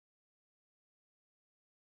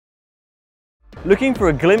Looking for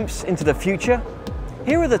a glimpse into the future?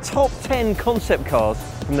 Here are the top 10 concept cars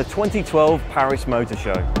from the 2012 Paris Motor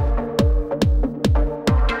Show.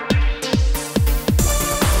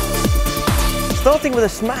 Starting with a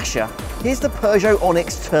smasher, here's the Peugeot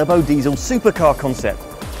Onyx turbo diesel supercar concept.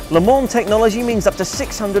 Le Mans technology means up to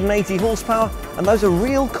 680 horsepower, and those are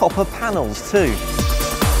real copper panels too.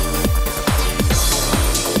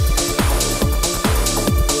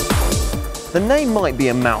 The name might be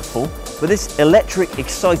a mouthful, but this electric,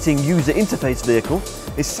 exciting user interface vehicle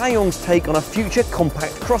is SsAION's take on a future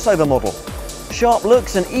compact crossover model. Sharp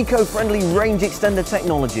looks and eco-friendly range extender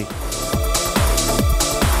technology.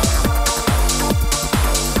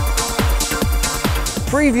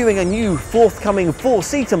 Previewing a new forthcoming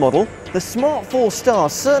four-seater model, the Smart 4 Star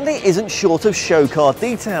certainly isn't short of show car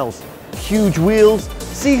details. Huge wheels,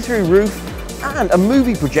 see-through roof, and a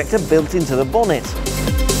movie projector built into the bonnet.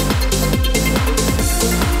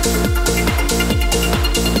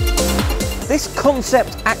 This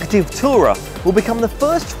concept active tourer will become the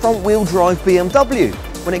first front-wheel drive BMW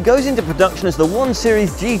when it goes into production as the 1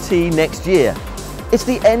 Series GT next year. It's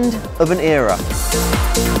the end of an era.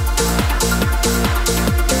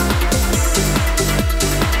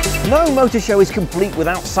 No motor show is complete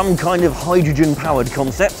without some kind of hydrogen-powered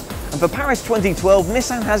concept, and for Paris 2012,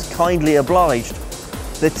 Nissan has kindly obliged.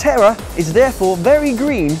 The Terra is therefore very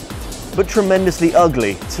green, but tremendously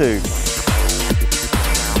ugly too.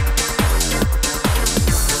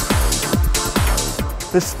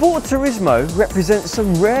 The Sport Turismo represents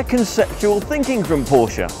some rare conceptual thinking from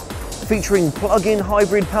Porsche. Featuring plug-in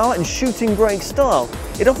hybrid power and shooting brake style,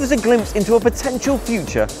 it offers a glimpse into a potential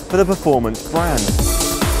future for the performance brand.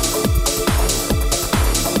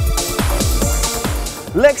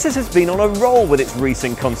 Lexus has been on a roll with its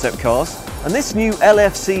recent concept cars, and this new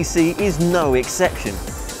LFCC is no exception.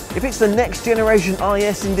 If it's the next generation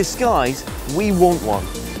IS in disguise, we want one.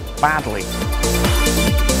 Badly.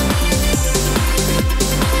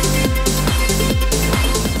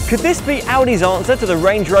 Could this be Audi's answer to the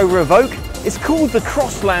Range Rover Evoque? It's called the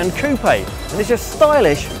Crossland Coupe, and it's a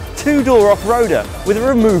stylish two-door off-roader with a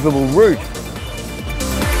removable roof.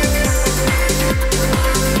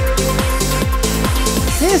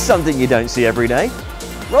 Here's something you don't see every day.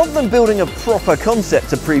 Rather than building a proper concept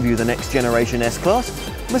to preview the next generation S-Class,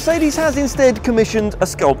 Mercedes has instead commissioned a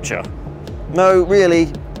sculpture. No,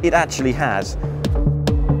 really, it actually has.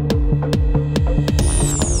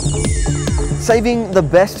 Saving the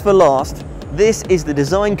best for last, this is the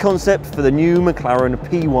design concept for the new McLaren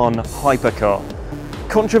P1 hypercar.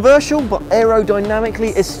 Controversial but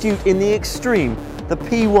aerodynamically astute in the extreme, the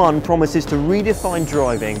P1 promises to redefine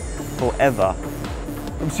driving forever.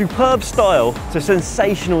 From superb style to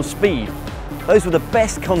sensational speed, those were the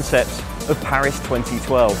best concepts of Paris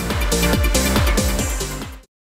 2012.